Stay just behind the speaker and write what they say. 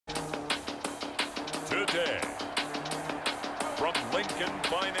today. From Lincoln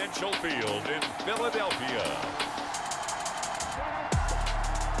Financial Field in Philadelphia,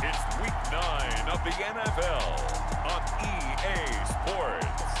 it's Week 9 of the NFL on EA Sports.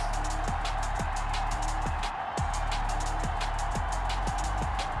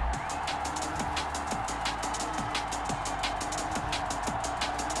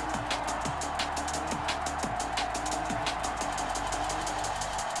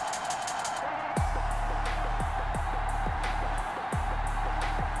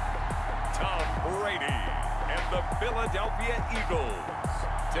 Philadelphia Eagles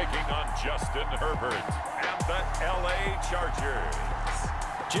taking on Justin Herbert and the LA Chargers.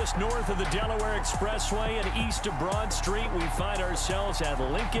 Just north of the Delaware Expressway and east of Broad Street, we find ourselves at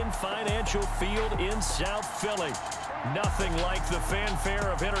Lincoln Financial Field in South Philly. Nothing like the fanfare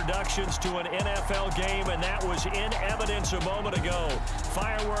of introductions to an NFL game, and that was in evidence a moment ago.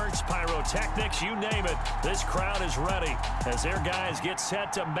 Fireworks, pyrotechnics, you name it. This crowd is ready as their guys get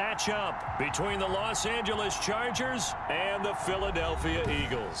set to match up between the Los Angeles Chargers and the Philadelphia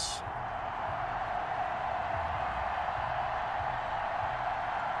Eagles.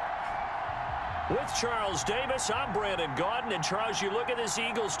 With Charles Davis, I'm Brandon Gaudin. And Charles, you look at this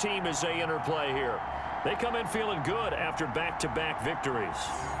Eagles team as they interplay here. They come in feeling good after back-to-back victories.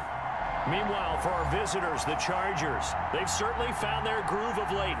 Meanwhile, for our visitors, the Chargers, they've certainly found their groove of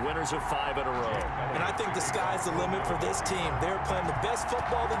late, winners of 5 in a row. And I think the sky's the limit for this team. They're playing the best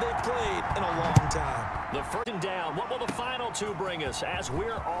football that they've played in a long time. The first and down, what will the final two bring us as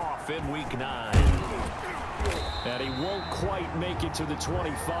we're off in Week 9? And he won't quite make it to the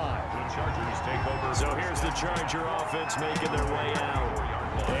 25. The Chargers take over. So here's the Charger offense making their way out.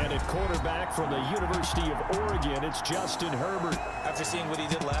 And at quarterback from the University of Oregon, it's Justin Herbert. After seeing what he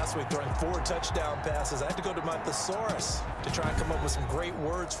did last week, throwing 4 touchdown passes, I had to go to my thesaurus to try and come up with some great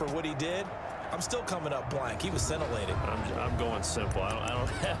words for what he did. I'm still coming up blank. He was scintillating. I'm going simple. I don't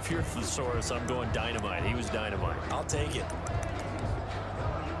have your thesaurus. I'm going dynamite. He was dynamite. I'll take it.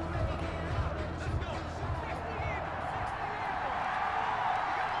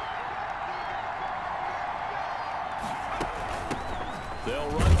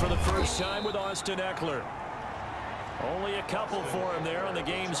 They'll run for the first time with Austin Ekeler. Only a couple for him there on the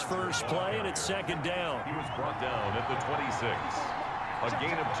game's first play, and it's second down. He was brought down at the 26. A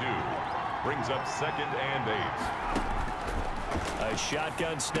gain of 2. Brings up 2nd and 8. A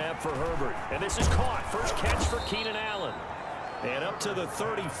shotgun snap for Herbert. And this is caught. First catch for Keenan Allen. And up to the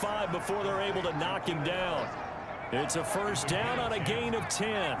 35 before they're able to knock him down. It's a first down on a gain of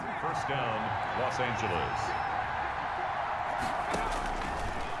 10. First down, Los Angeles.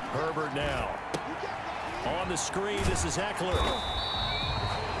 Herbert now. On the screen, this is Ekeler.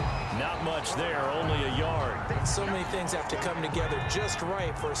 Not much there, only a yard. So many things have to come together just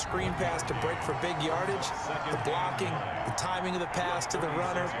right for a screen pass to break for big yardage. The blocking, the timing of the pass to the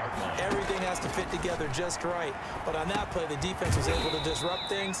runner, everything has to fit together just right. But on that play, the defense was able to disrupt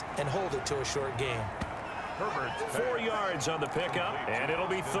things and hold it to a short game. Herbert, 4 yards on the pickup, and it'll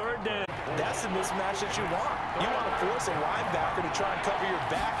be third down. That's the mismatch that you want. You want to force a linebacker to try and cover your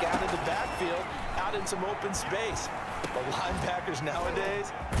back out of the backfield, out in some open space. But linebackers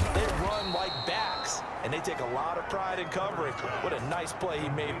nowadays, they run like backs, and they take a lot of pride in covering. What a nice play he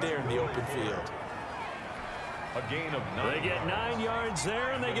made there in the open field. A gain of 9. They get 9 yards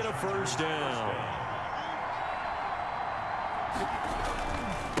there, and they get a first down.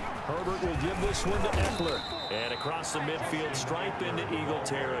 Herbert will give this one to Ekeler. And across the midfield stripe into Eagle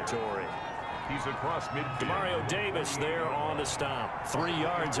territory. He's across midfield. Demario Davis there on the stop. 3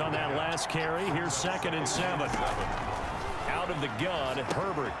 yards on that last carry. Here's 2nd and 7. Out of the gun,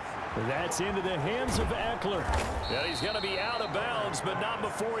 Herbert. That's into the hands of Ekeler. And he's going to be out of bounds, but not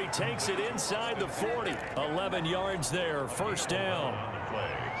before he takes it inside the 40. 11 yards there. First down.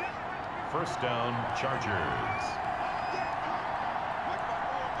 First down, Chargers.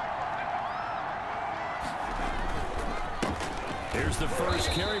 Here's the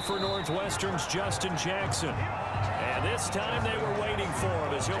first carry for Northwestern's Justin Jackson. And this time they were waiting for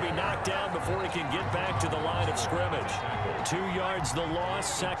him as he'll be knocked down before he can get back to the line of scrimmage. 2 yards the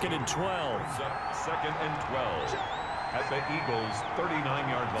loss, 2nd and 12. 2nd and 12 at the Eagles'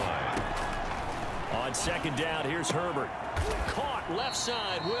 39-yard line. On second down, here's Herbert. Caught left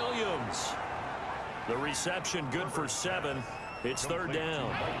side, Williams. The reception good for 7. It's third down.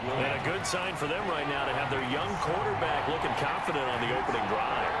 And a good sign for them right now to have their young quarterback looking confident on the opening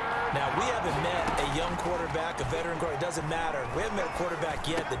drive. Now, we haven't met a young quarterback, a veteran quarterback. It doesn't matter. We haven't met a quarterback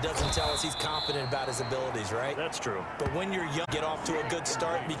yet that doesn't tell us he's confident about his abilities, right? That's true. But when you're young, get off to a good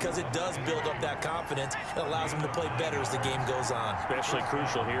start because it does build up that confidence. It allows him to play better as the game goes on. Especially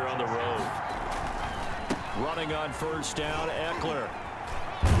crucial here on the road. Running on first down, Eckler.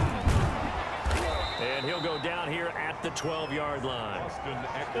 And he'll go down here at the 12-yard line.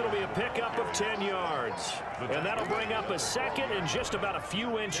 It'll be a pickup of 10 yards. And that'll bring up a second and just about a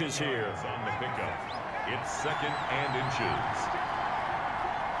few inches here. On the pickup, it's second and inches.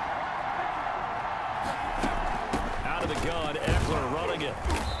 Out of the gun, Eckler running it.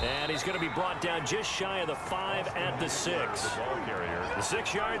 And he's going to be brought down just shy of the 5 at the 6. The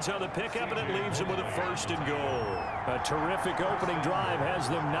 6 yards on the pickup, and it leaves him with a first and goal. A terrific opening drive has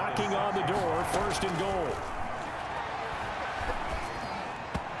them knocking on the door, first and goal.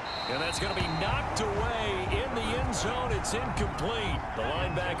 And that's going to be knocked away in the end zone. It's incomplete. The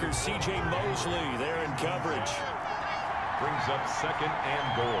linebacker, C.J. Mosley, there in coverage. Brings up second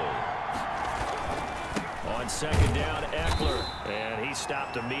and goal. On second down, Eckler, and he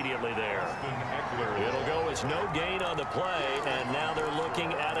stopped immediately there. It'll go as no gain on the play, and now they're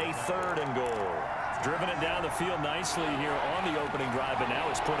looking at a third and goal. Driven it down the field nicely here on the opening drive, but now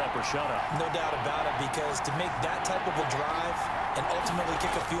it's put up or shut up. No doubt about it, because to make that type of a drive and ultimately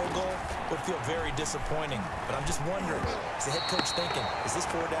kick a field goal would feel very disappointing. But I'm just wondering, is the head coach thinking, is this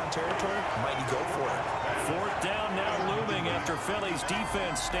 4-down territory? Might he go for it? Fourth down now looming after Philly's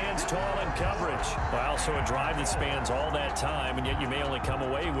defense stands tall in coverage. Well, so a drive that spans all that time, and yet you may only come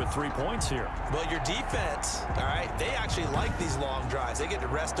away with 3 points here. Well, your defense, all right, they actually like these long drives. They get to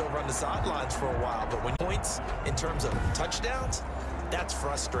rest over on the sidelines for a while. But when points in terms of touchdowns, that's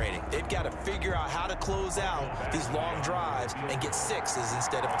frustrating. They've got to figure out how to close out these long drives and get 6s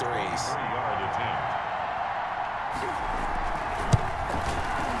instead of 3s. 3-yard attempt.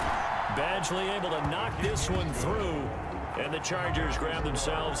 Badgley able to knock this one through, and the Chargers grab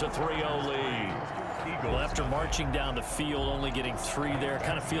themselves a 3-0 lead. Well, after marching down the field, only getting 3 there,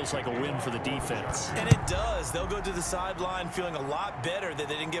 kind of feels like a win for the defense. And it does. They'll go to the sideline feeling a lot better that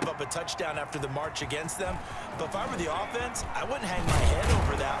they didn't give up a touchdown after the march against them. But if I were the offense, I wouldn't hang my head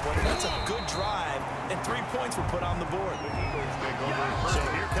over that one. That's a good drive, and 3 points were put on the board. So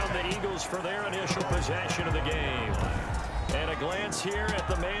here come the Eagles for their initial possession of the game. And a glance here at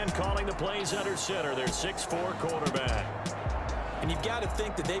the man calling the plays under center, their 6'4" quarterback. And you've got to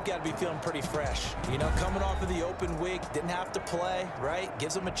think that they've got to be feeling pretty fresh. You know, coming off of the open week, didn't have to play, right?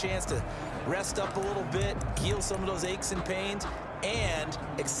 Gives them a chance to rest up a little bit, heal some of those aches and pains, and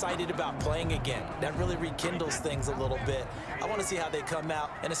excited about playing again. That really rekindles things a little bit. I want to see how they come out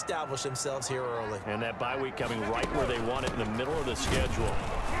and establish themselves here early. And that bye week coming right where they want it in the middle of the schedule.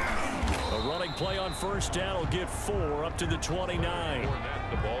 A running play on first down will get 4 up to the 29.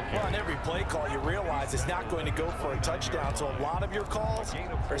 Well, on every play call, you realize it's not going to go for a touchdown, so a lot of your calls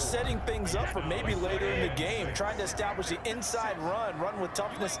are setting things up for maybe later in the game, trying to establish the inside run with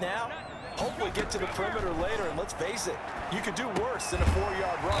toughness now, hopefully get to the perimeter later, and let's face it, you could do worse than a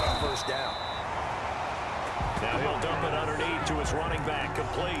 4-yard run on first down. Now he'll dump it underneath to his running back,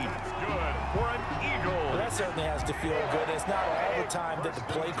 complete. Good for an Eagle. Well, that certainly has to feel good. It's not all the time that the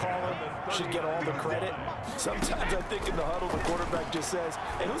play caller should get all the credit. Sometimes I think in the huddle, the quarterback just says,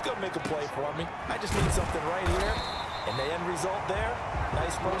 hey, who's going to make a play for me? I just need something right here. And the end result there,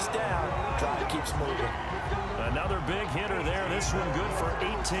 nice first down. Drive keeps moving. Another big hitter there. This one good for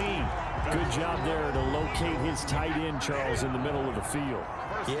 18. Good job there to locate his tight end, Charles, in the middle of the field.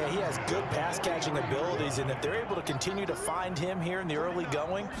 Yeah, he has good pass-catching abilities, and if they're able to continue to find him here in the early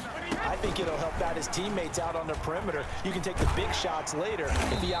going, I think it'll help out his teammates out on the perimeter. You can take the big shots later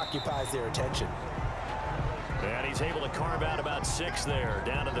if he occupies their attention. And he's able to carve out about 6 there,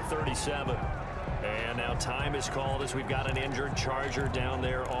 down to the 37. And now time is called as we've got an injured Charger down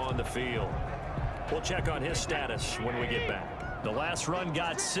there on the field. We'll check on his status when we get back. The last run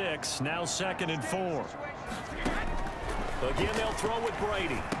got 6, now 2nd and 4. Again, they'll throw with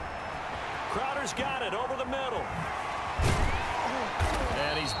Brady. Crowder's got it over the middle.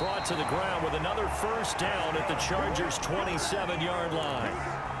 And he's brought to the ground with another first down at the Chargers' 27-yard line.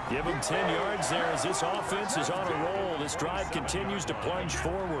 Give him 10 yards there as this offense is on a roll. This drive continues to plunge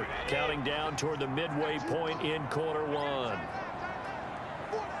forward, counting down toward the midway point in quarter 1.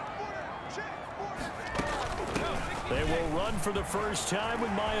 They will run for the first time with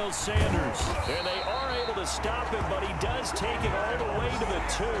Miles Sanders. And they are able to stop him, but he does take it all the way to the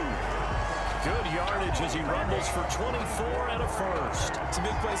 2. Good yardage as he rumbles for 24 and a first. Some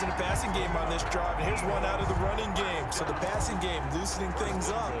big plays in the passing game on this drive, and here's one out of the running game. So the passing game loosening things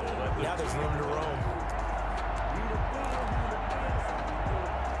up. Now there's room to roam.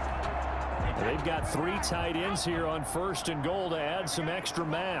 They've got 3 tight ends here on first and goal to add some extra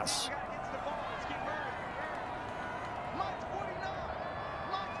mass.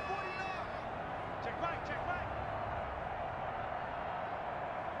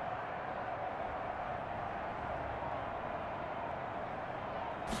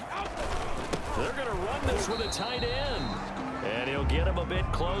 They're going to run this with a tight end. And he'll get him a bit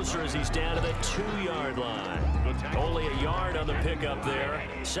closer as he's down to the 2-yard line. Only a yard on the pickup there.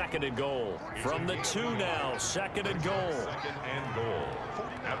 2nd and goal. From the 2 now, 2nd and goal. 2nd and goal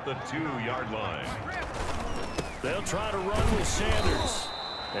at the 2-yard line. They'll try to run with Sanders.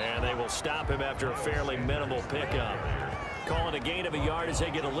 And they will stop him after a fairly minimal pickup. Calling a gain of a yard as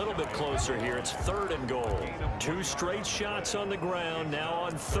they get a little bit closer here. It's 3rd and goal. 2 straight shots on the ground. Now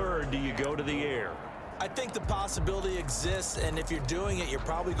on 3rd, do you go to the air? I think the possibility exists, and if you're doing it, you're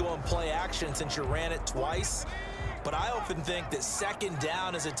probably going play action since you ran it twice. But I often think that 2nd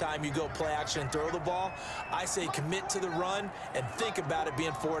down is a time you go play action and throw the ball. I say commit to the run and think about it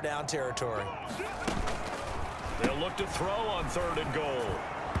being 4-down territory. They'll look to throw on 3rd and goal.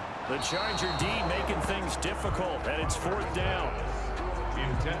 The Charger D making things difficult, and it's 4th down.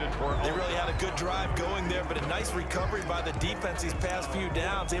 Intended for. They really had a good drive going there, but a nice recovery by the defense these past few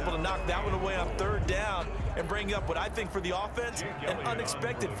downs, able to knock that one away on 3rd down and bring up what I think for the offense, an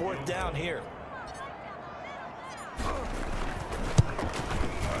unexpected 4th down here.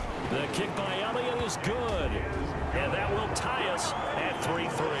 The kick by Elliott is good, and that will tie us at 3-3.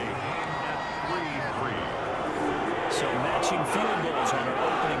 So matching field goals on our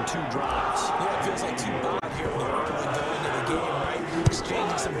opening 2 drives. Yeah, it feels like 2 bad here when we're early going into the game, right?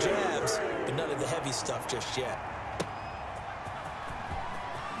 Exchanging some jabs, but none of the heavy stuff just yet.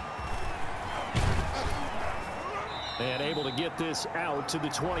 And able to get this out to the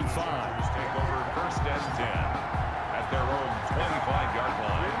 25. Take over 1st and 10 at their own 25-yard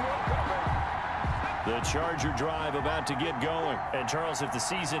line. The Charger drive about to get going. And, Charles, if the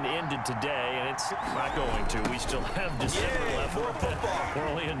season ended today, and it's not going to, we still have December left. We're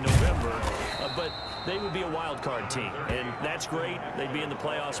only in November. But they would be a wild card team. And that's great. They'd be in the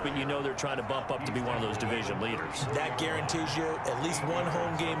playoffs, but you know they're trying to bump up to be one of those division leaders. That guarantees you at least 1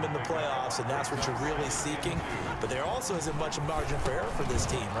 home game in the playoffs, and that's what you're really seeking. But there also isn't much margin for error for this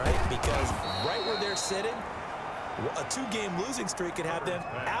team, right? Because right where they're sitting, a 2-game losing streak could have them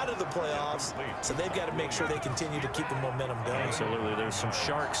out of the playoffs, so they've got to make sure they continue to keep the momentum going. Absolutely. There's some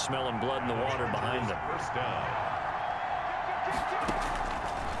sharks smelling blood in the water behind them. 1st down.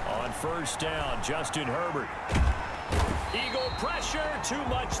 On 1st down, Justin Herbert. Eagle pressure, too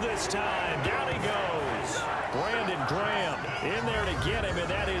much this time. Down he goes. Brandon Graham in there to get him, and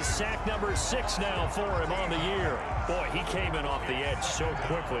that is sack number 6 now for him on the year. Boy, he came in off the edge so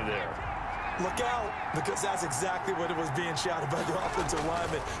quickly there. Look out, because that's exactly what it was being shouted by the offensive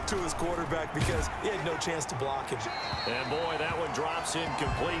lineman to his quarterback, because he had no chance to block him. And boy, that one drops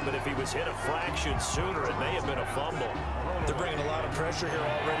incomplete, but if he was hit a fraction sooner, it may have been a fumble. They're bringing a lot of pressure here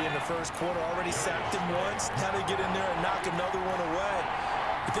already in the 1st quarter. Already sacked him once. Now they get in there and knock another one away.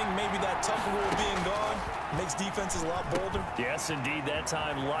 You think maybe that tougher rule being gone makes defenses a lot bolder? Yes, indeed. That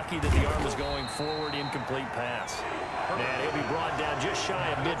time, lucky that the arm was going forward, incomplete pass. And he'll be brought down just shy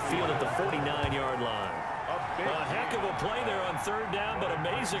of midfield at the 49-yard line. A heck of a play there on 3rd down, but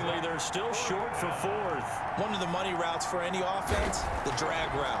amazingly, they're still short for 4th. One of the money routes for any offense, the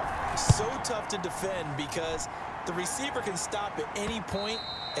drag route. So tough to defend because the receiver can stop at any point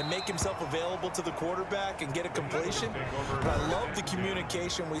and make himself available to the quarterback and get a completion. But I love the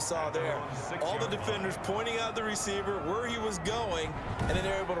communication we saw there. All the defenders pointing out the receiver where he was going, and then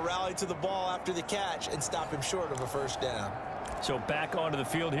they're able to rally to the ball after the catch and stop him short of a 1st down. So back onto the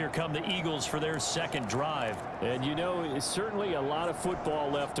field, here come the Eagles for their 2nd drive. And you know, it's certainly a lot of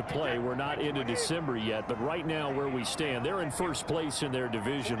football left to play. We're not into December yet, but right now where we stand, they're in 1st place in their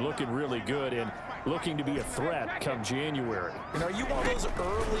division, looking really good and looking to be a threat come January. And are you one of those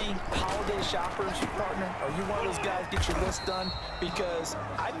early holiday shoppers, partner? Are you one of those guys get your list done? Because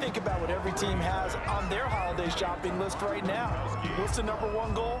I think about what every team has on their holiday shopping list right now. What's the number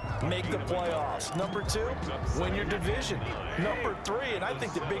 1 goal? Make the playoffs. Number 2, win your division. Number 3, and I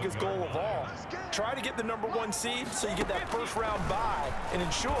think the biggest goal of all, try to get the number 1 seed so you get that 1st round bye and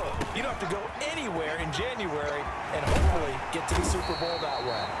ensure you don't have to go anywhere in January and hopefully get to the Super Bowl that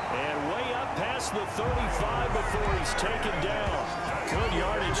way. And way up past the 35 before he's taken down. Good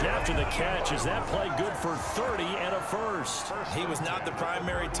yardage after the catch. Is that play good for 30 and a 1st? He was not the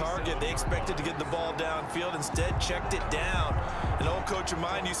primary target. They expected to get the ball downfield. Instead, checked it down. An old coach of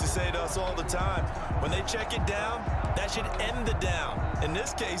mine used to say to us all the time, when they check it down, that should end the down. In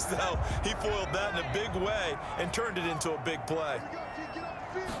this case, though, he foiled that in a big way and turned it into a big play.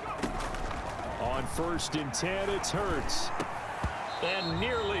 On 1st and 10, it's Hurts. And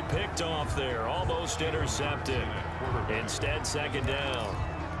nearly picked off there. Almost intercepted. Instead, 2nd down.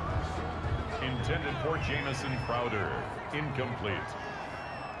 Intended for Jamison Crowder. Incomplete.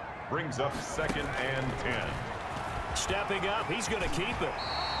 Brings up 2nd and 10. Stepping up, he's going to keep it.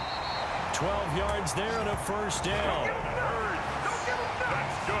 12 yards there and a first down.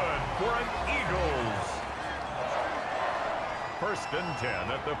 That's good for an Eagles. First and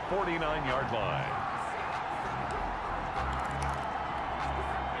 10 at the 49-yard line.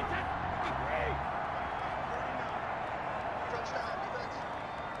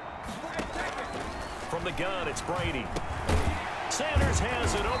 From the gun, it's Brady. Sanders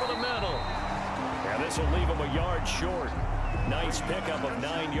has it over the middle. And this will leave him a yard short. Nice pickup of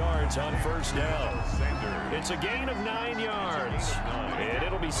 9 yards on first down. It's a gain of 9 yards. And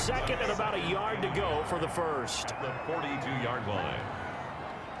it'll be second and about a yard to go for the first. The 42-yard line.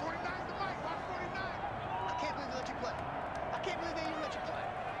 49 to Mike, 49. I can't believe they let you play. I can't believe they even let you play.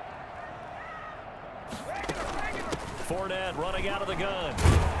 Fournette running out of the gun.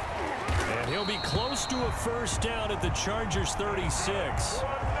 And he'll be close to a first down at the Chargers' 36.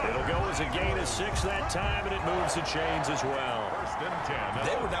 It'll go as a gain of 6 that time, and it moves the chains as well. First and 10.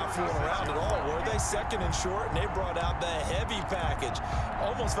 They were not fooling around at all, were they? Second and short, and they brought out the heavy package.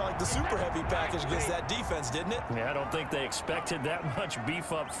 Almost felt like the super heavy package against that defense, didn't it? Yeah, I don't think they expected that much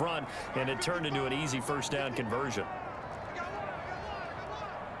beef up front, and it turned into an easy first down conversion.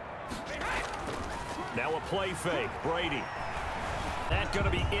 Now a play fake. Brady. That's going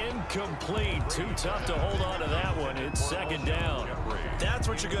to be incomplete. Too tough to hold on to that one. It's second down. That's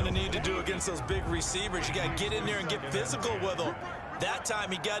what you're going to need to do against those big receivers. You got to get in there and get physical with them. That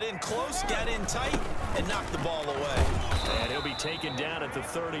time he got in close, got in tight, and knocked the ball away. And he'll be taken down at the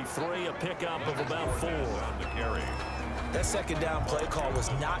 33, a pickup of about 4. The carry. That second down play call was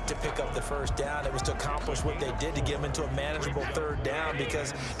not to pick up the first down. It was to accomplish what they did to get them into a manageable third down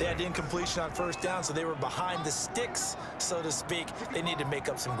because they had incompletion on first down, so they were behind the sticks, so to speak. They needed to make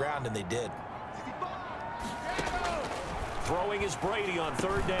up some ground, and they did. Throwing is Brady on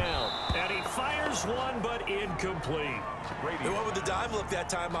third down. And he fires one, but incomplete. They went with the dime look that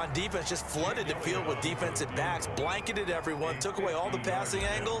time on defense, just flooded the field with defensive backs, blanketed everyone, took away all the passing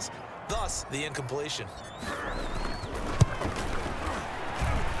angles, thus the incompletion.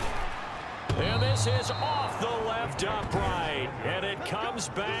 And this is off the left upright. And it comes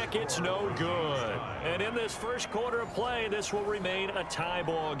back. It's no good. And in this first quarter of play, this will remain a tie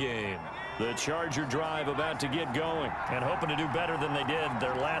ball game. The Charger drive about to get going and hoping to do better than they did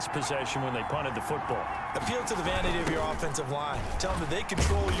their last possession when they punted the football. Appeal to the vanity of your offensive line. Tell them that they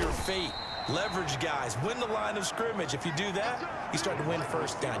control your fate. Leverage guys. Win the line of scrimmage. If you do that, you start to win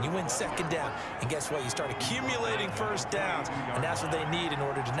first down. You win second down. And guess what? You start accumulating first downs. And that's what they need in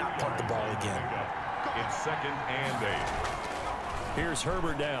order to not punt the ball again. It's second and 8. Here's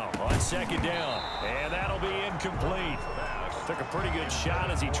Herbert now on second down. And that'll be incomplete. Took a pretty good shot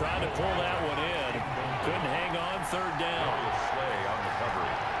as he tried to pull that one in. Couldn't hang on third down. Slay on the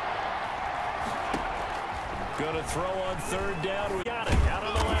coverage. Going to throw on third down. We got it out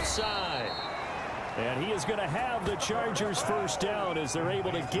on the left side. And he is going to have the Chargers first down as they're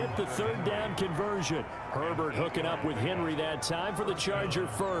able to get the third down conversion. Herbert hooking up with Henry that time for the Charger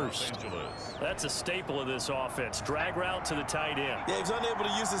first. That's a staple of this offense. Drag route to the tight end. Yeah, he was unable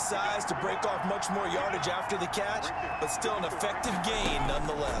to use his size to break off much more yardage after the catch, but still an effective gain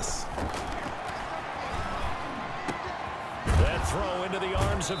nonetheless. That throw into the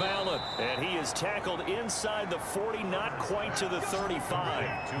arms of Allen. And he is tackled inside the 40, not quite to the 35.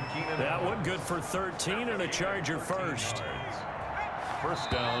 That one good for 13 and a Charger first. First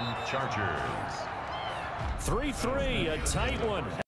down, Chargers. 3-3, a tight one.